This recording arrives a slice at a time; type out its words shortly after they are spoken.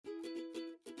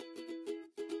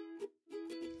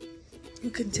You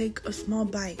can take a small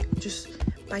bite. Just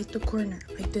bite the corner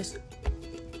like this.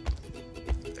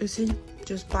 You see?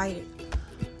 Just bite it.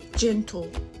 Gentle.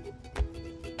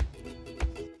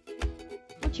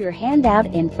 Put your hand out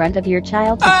in front of your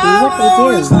child to see what they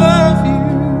do. Love you.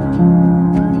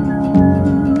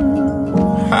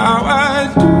 How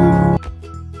I do.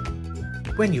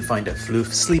 When you find a floof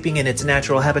sleeping in its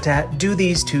natural habitat, do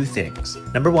these two things.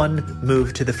 Number 1,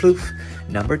 move to the floof.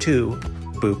 Number 2,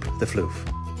 boop the floof.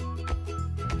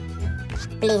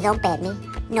 Please don't pet me.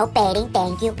 No petting,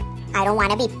 thank you. I don't want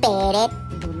to be petted.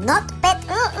 Do not pet.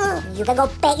 You can go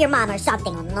pet your mom or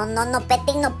something. No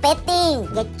petting, no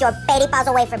petting. Get your petty paws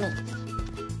away from me.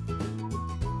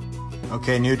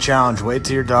 Okay, new challenge. Wait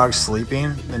till your dog's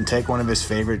sleeping, then take one of his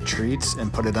favorite treats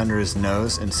and put it under his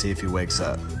nose and see if he wakes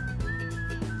up.